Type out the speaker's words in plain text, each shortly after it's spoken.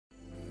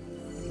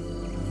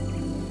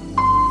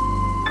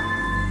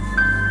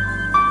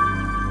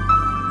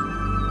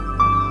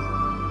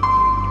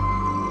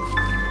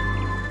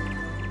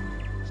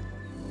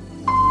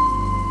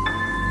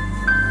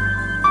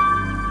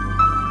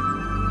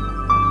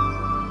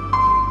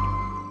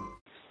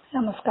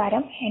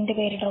നമസ്കാരം. എൻ്റെ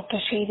പേര് ഡോക്ടർ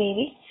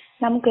Sreedevi.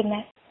 നമുക്കിന്ന്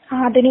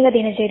ആധുനിക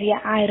ദിനചര്യ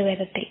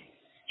ആയുർവേദത്തിൽ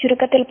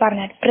ചുരുക്കത്തിൽ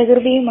പറഞ്ഞാൽ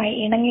പ്രകൃതിയുമായി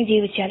ഇണങ്ങി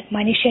ജീവിച്ചാൽ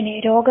മനുഷ്യന്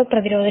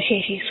രോഗപ്രതിരോധ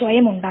ശേഷി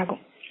സ്വയം ഉണ്ടാകും.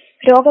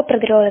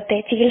 രോഗപ്രതിരോധത്തെ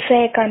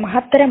ചികിത്സയേക്കാൾ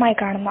മഹത്തരമായി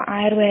കാണുന്ന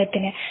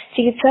ആയുർവേദത്തിന്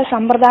ചികിത്സാ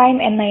സമ്പ്രദായം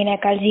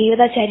എന്നതിനേക്കാൾ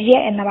ജീവിതചര്യ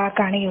എന്ന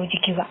വാക്കാണ്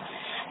യോജിക്കുക.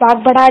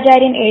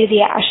 വാഗ്ഭടാചാര്യൻ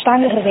എഴുതിയ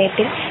അഷ്ടാംഗ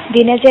ഹൃദയത്തിൽ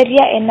ദിനചര്യ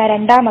എന്ന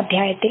 2-ാം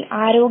അധ്യായത്തിൽ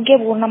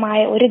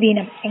ആരോഗ്യപൂർണമായ ഒരു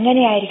ദിനം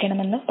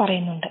എങ്ങനെയായിരിക്കണമെന്ന്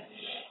പറയുന്നുണ്ട്.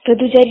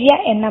 ഋതുചര്യ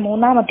എന്ന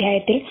 3-ാം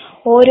അധ്യായത്തിൽ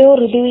ഓരോ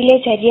ഋതുവിലെ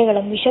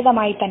ചര്യകളും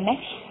വിശദമായി തന്നെ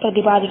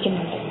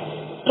പ്രതിപാദിക്കുന്നുണ്ട്.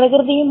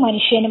 പ്രകൃതിയും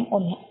മനുഷ്യനും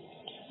ഒന്ന്,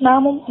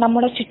 നാമും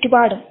നമ്മുടെ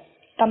ചുറ്റുപാടും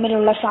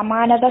തമ്മിലുള്ള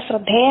സമാനത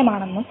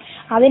ശ്രദ്ധേയമാണെന്നും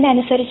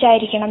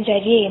അതിനനുസരിച്ചായിരിക്കണം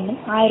ചര്യയെന്നും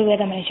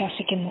ആയുർവേദം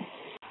അനുശാസിക്കുന്നു.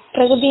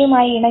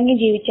 പ്രകൃതിയുമായി ഇണങ്ങി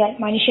ജീവിച്ചാൽ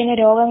മനുഷ്യന്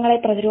രോഗങ്ങളെ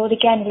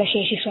പ്രതിരോധിക്കാനുള്ള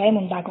ശേഷി സ്വയം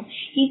ഉണ്ടാകും.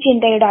 ഈ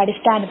ചിന്തയുടെ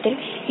അടിസ്ഥാനത്തിൽ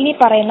ഇനി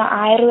പറയുന്ന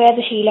ആയുർവേദ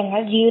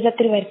ശീലങ്ങൾ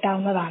ജീവിതത്തിൽ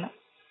വരുത്താവുന്നതാണ്.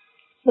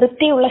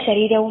 വൃത്തിയുള്ള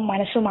ശരീരവും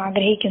മനസ്സും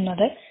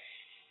ആഗ്രഹിക്കുന്നത്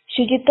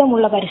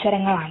ശുചിത്വമുള്ള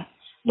പരിസരങ്ങളാണ്.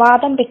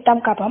 വാതം, പിത്തം,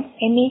 കഫം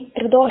എന്നീ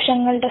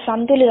ത്രിദോഷങ്ങളുടെ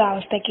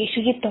സന്തുലിതാവസ്ഥയ്ക്ക്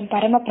ശുചിത്വം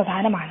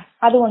പരമപ്രധാനമാണ്.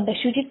 അതുകൊണ്ട്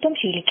ശുചിത്വം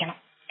ശീലിക്കണം.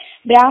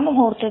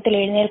 ബ്രാഹ്മമുഹൂർത്തത്തിൽ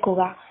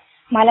എഴുന്നേൽക്കുക,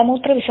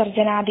 മലമൂത്ര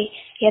വിസർജനാദി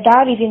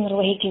യഥാവിധി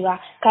നിർവഹിക്കുക,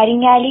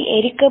 കരിങ്ങാലി,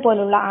 എരിക്ക്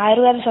പോലുള്ള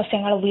ആയുർവേദ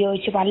സസ്യങ്ങൾ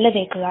ഉപയോഗിച്ച് പല്ല്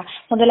തേക്കുക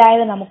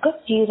മുതലായവ നമുക്ക്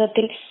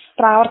ജീവിതത്തിൽ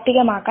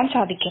പ്രാവർത്തികമാക്കാൻ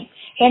സാധിക്കും.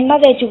 എണ്ണ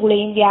തേച്ചു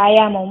കുളിയും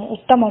വ്യായാമവും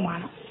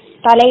ഉത്തമമാണ്.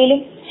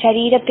 തലയിലും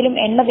ശരീരത്തിലും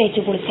എണ്ണ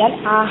തേച്ചു കുളിച്ചാൽ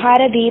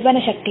ആഹാര ദീപന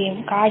ശക്തിയും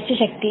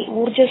കാഴ്ചശക്തി,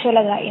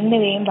 ഊർജ്ജസ്വലത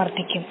എന്നിവയും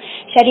വർദ്ധിക്കും.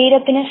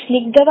 ശരീരത്തിന്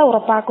സ്നിഗ്ധത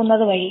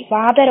ഉറപ്പാക്കുന്നത് വഴി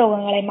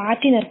വാതരോഗങ്ങളെ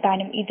മാറ്റി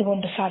നിർത്താനും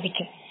ഇതുകൊണ്ട്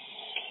സാധിക്കും.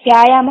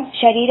 വ്യായാമം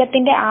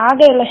ശരീരത്തിന്റെ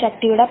ആകെയുള്ള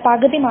ശക്തിയുടെ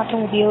പകുതി മാത്രം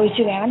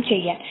ഉപയോഗിച്ച് വേണം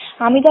ചെയ്യാൻ.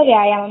 അമിത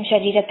വ്യായാമം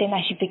ശരീരത്തെ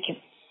നശിപ്പിക്കും.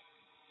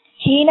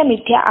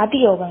 ഹീനമിഥ്യ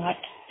അതിയോഗങ്ങൾ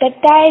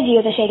തെറ്റായ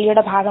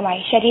ജീവിതശൈലിയുടെ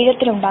ഭാഗമായി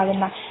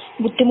ശരീരത്തിലുണ്ടാകുന്ന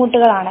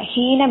ബുദ്ധിമുട്ടുകളാണ്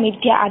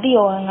ഹീനമിഥ്യ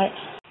അതിയോഗങ്ങൾ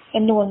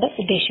എന്നുകൊണ്ട്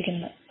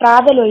ഉദ്ദേശിക്കുന്നത്.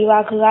 പ്രാതൽ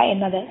ഒഴിവാക്കുക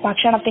എന്നത്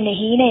ഭക്ഷണത്തിന്റെ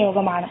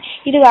ഹീനയോഗമാണ്.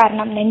 ഇത്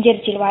കാരണം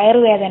നെഞ്ചരിച്ചിൽ,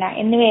 വയറുവേദന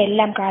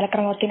എന്നിവയെല്ലാം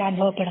കാലക്രമത്തിന്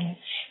അനുഭവപ്പെടുന്നു.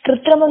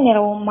 കൃത്രിമ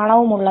നിറവും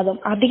മണവുമുള്ളതും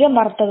അധികം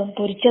വറുത്തതും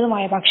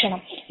പൊരിച്ചതുമായ ഭക്ഷണം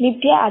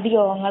നിത്യ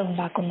അതിയോഗങ്ങൾ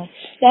ഉണ്ടാക്കുന്നു.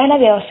 ദഹന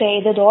വ്യവസ്ഥയെ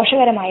ഇത്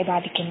ദോഷകരമായി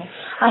ബാധിക്കുന്നു.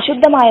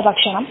 അശുദ്ധമായ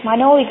ഭക്ഷണം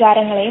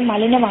മനോവികാരങ്ങളെയും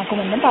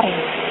മലിനമാക്കുമെന്നും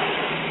പറയുന്നു.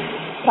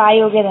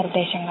 പ്രായോഗിക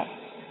നിർദ്ദേശങ്ങൾ: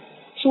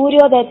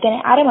 സൂര്യോദയത്തിന്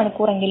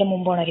അരമണിക്കൂറെങ്കിലും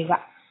മുമ്പുണരുക.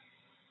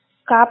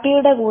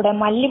 കാപ്പിയുടെ കൂടെ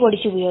മല്ലി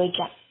പൊടിച്ച്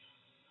ഉപയോഗിക്കാം.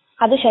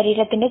 അത്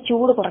ശരീരത്തിന്റെ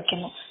ചൂട്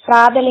കുറയ്ക്കുന്നു.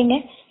 പ്രാതലിന്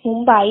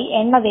മുമ്പായി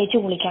എണ്ണ തേച്ച്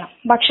കുളിക്കണം.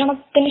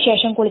 ഭക്ഷണത്തിന്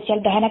ശേഷം കുളിച്ചാൽ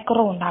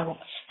ദഹനക്കുറവുണ്ടാകും.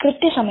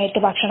 കൃത്യസമയത്ത്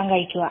ഭക്ഷണം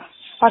കഴിക്കുക.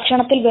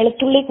 ഭക്ഷണത്തിൽ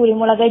വെളുത്തുള്ളി,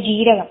 കുരുമുളക്,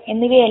 ജീരകം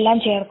എന്നിവയെല്ലാം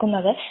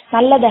ചേർക്കുന്നത്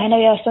നല്ല ദഹന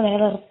വ്യവസ്ഥ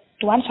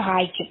നിലനിർത്തുവാൻ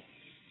സഹായിക്കും.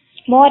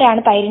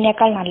 മോരാണ്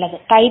തൈരിനേക്കാൾ നല്ലത്.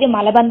 തൈര്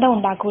മലബന്ധം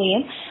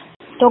ഉണ്ടാക്കുകയും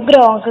ത്വഗ്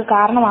രോഗങ്ങൾക്ക്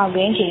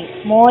കാരണമാവുകയും ചെയ്യും.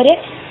 മോര്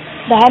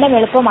ദഹനം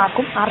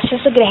എളുപ്പമാക്കും.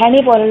 അർശസ്,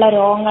 ഗ്രഹണി പോലുള്ള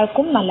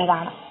രോഗങ്ങൾക്കും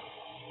നല്ലതാണ്.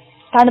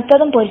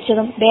 തണുത്തതും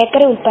പൊരിച്ചതും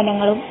ബേക്കറി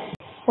ഉൽപ്പന്നങ്ങളും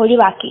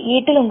ഒഴിവാക്കി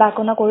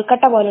വീട്ടിലുണ്ടാക്കുന്ന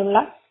കൊഴുക്കട്ട പോലുള്ള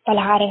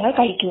പലഹാരങ്ങൾ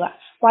കഴിക്കുക.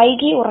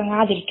 വൈകി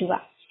ഉറങ്ങാതിരിക്കുക.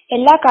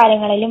 എല്ലാ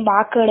കാര്യങ്ങളിലും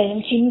വാക്കുകളിലും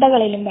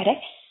ചിന്തകളിലും വരെ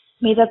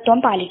മിതത്വം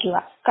പാലിക്കുക.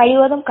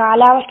 കഴിവതും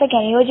കാലാവസ്ഥയ്ക്ക്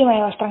അനുയോജ്യമായ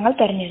വസ്ത്രങ്ങൾ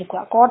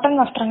തിരഞ്ഞെടുക്കുക. കോട്ടൺ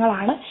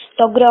വസ്ത്രങ്ങളാണ്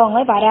ത്വഗ്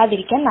രോഗങ്ങൾ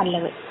വരാതിരിക്കാൻ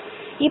നല്ലത്.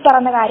 ഈ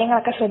പറഞ്ഞ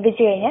കാര്യങ്ങളൊക്കെ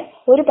ശ്രദ്ധിച്ചു കഴിഞ്ഞാൽ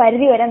ഒരു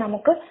പരിധിവരെ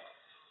നമുക്ക്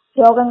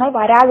രോഗങ്ങൾ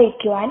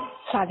വരാതിരിക്കുവാൻ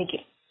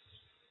സാധിക്കും.